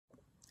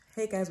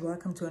Hey guys,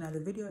 welcome to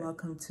another video.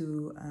 Welcome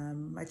to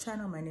my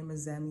channel. My name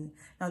is Zami.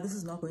 Now this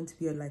is not going to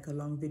be a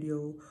long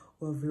video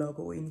or vlog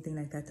or anything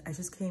like that. I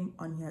just came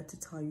on here to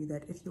tell you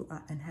that if you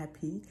are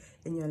unhappy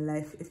in your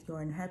life, if you're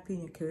unhappy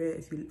in your career,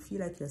 if you feel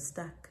like you're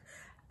stuck,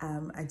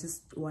 I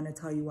just want to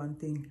tell you one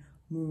thing: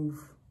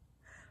 move,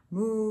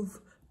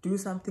 do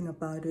something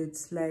about it.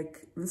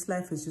 Like, this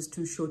life is just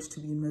too short to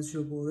be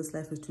miserable. This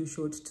life is too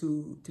short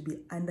to be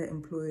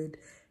underemployed.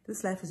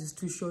 This life is just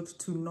too short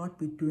to not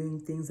be doing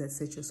things that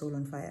set your soul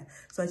on fire.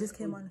 So I just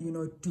came on,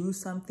 do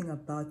something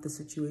about the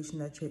situation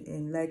that you're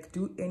in. Like,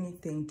 do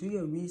anything, do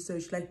your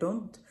research. Like,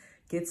 don't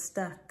get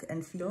stuck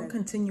and don't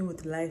continue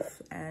with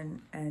life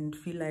and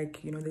feel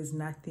like, there's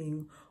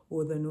nothing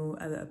or there are no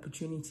other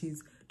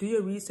opportunities. Do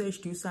your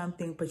research, do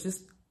something, but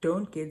just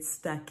don't get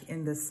stuck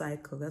in the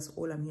cycle. That's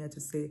all I'm here to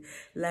say.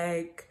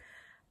 Like,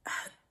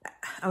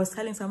 I was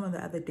telling someone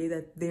the other day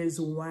that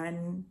there's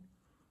one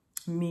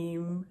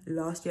meme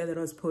last year that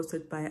was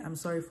posted by, I'm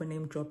sorry for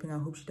name dropping, I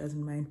hope she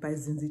doesn't mind, by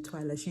Zinzi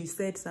Twala. She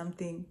said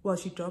something, well,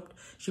 she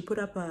put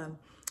up a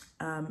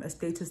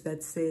status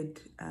that said,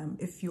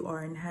 if you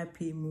are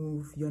unhappy,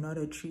 move, you're not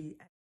a tree.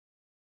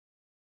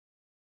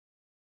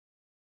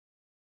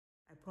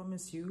 I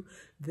promise you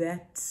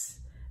that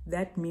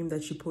meme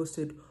that she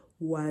posted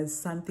was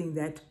something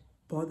that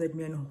bothered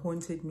me and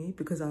haunted me,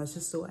 because I was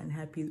just so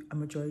unhappy a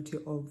majority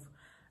of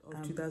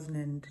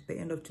the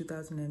end of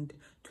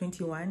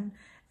 2021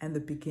 and the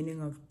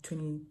beginning of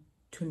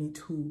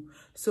 2022.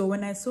 So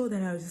when I saw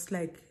that, I was just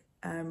like,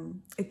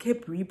 it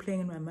kept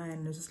replaying in my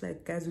mind. I was just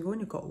like, guys, we've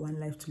only got one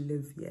life to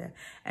live, yeah?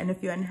 And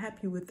if you're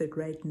unhappy with it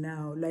right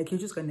now, like, you're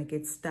just gonna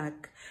get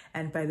stuck,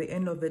 and by the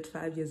end of it,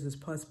 5 years has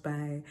passed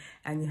by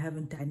and you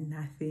haven't done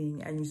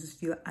nothing and you just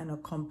feel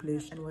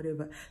unaccomplished and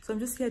whatever. So I'm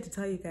just here to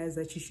tell you guys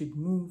that you should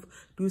move,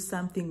 do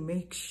something,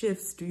 make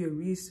shifts, do your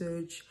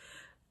research,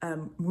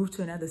 move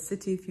to another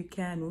city if you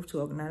can, move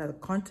to another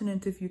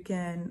continent if you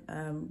can,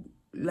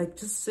 like,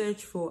 just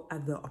search for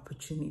other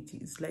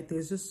opportunities. Like,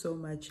 there's just so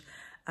much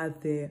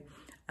out there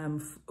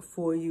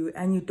for you,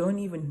 and you don't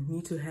even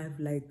need to have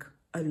like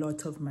a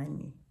lot of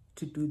money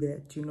to do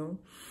that,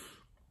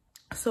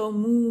 so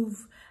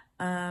move,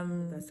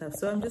 that stuff.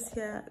 So I'm just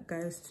here,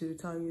 guys, to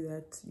tell you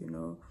that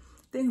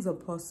things are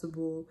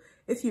possible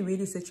if you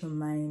really set your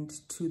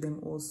mind to them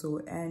also.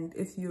 And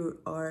if you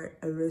are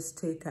a risk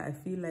taker, I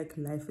feel like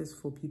life is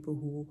for people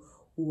who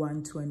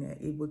want to and are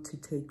able to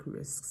take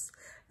risks.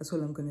 That's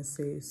all I'm gonna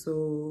say.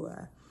 So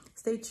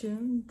stay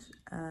tuned.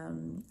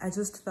 I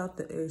just felt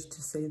the urge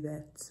to say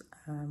that,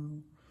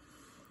 and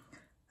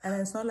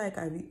it's not like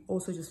I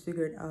also just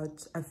figured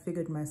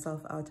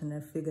myself out and I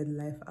figured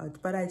life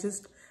out, but I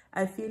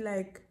feel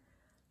like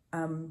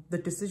the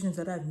decisions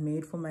that I've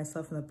made for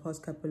myself in the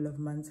past couple of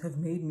months have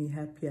made me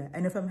happier.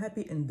 And if I'm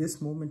happy in this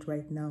moment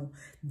right now,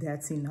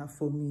 that's enough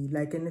for me.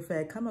 Like, and if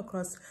I come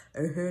across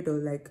a hurdle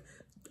like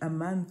a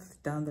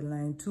month down the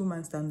line, 2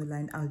 months down the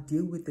line, I'll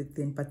deal with it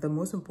then. But the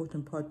most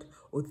important part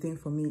or thing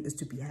for me is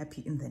to be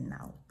happy in the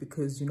now,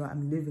 because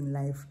I'm living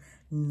life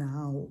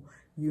now,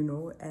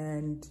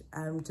 and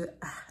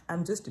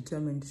I'm just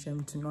determined,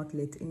 Shem, to not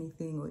let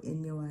anything or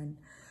anyone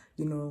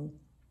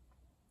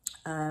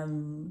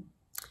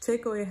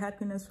take away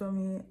happiness from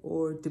me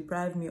or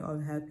deprive me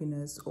of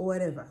happiness or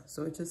whatever.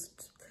 So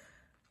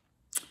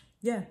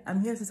yeah,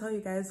 I'm here to tell you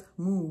guys,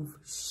 move,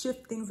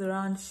 shift things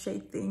around,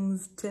 shape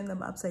things, turn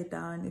them upside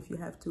down if you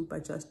have to,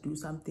 but just do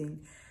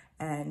something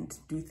and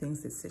do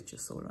things that set your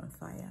soul on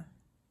fire.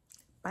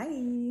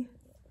 Bye.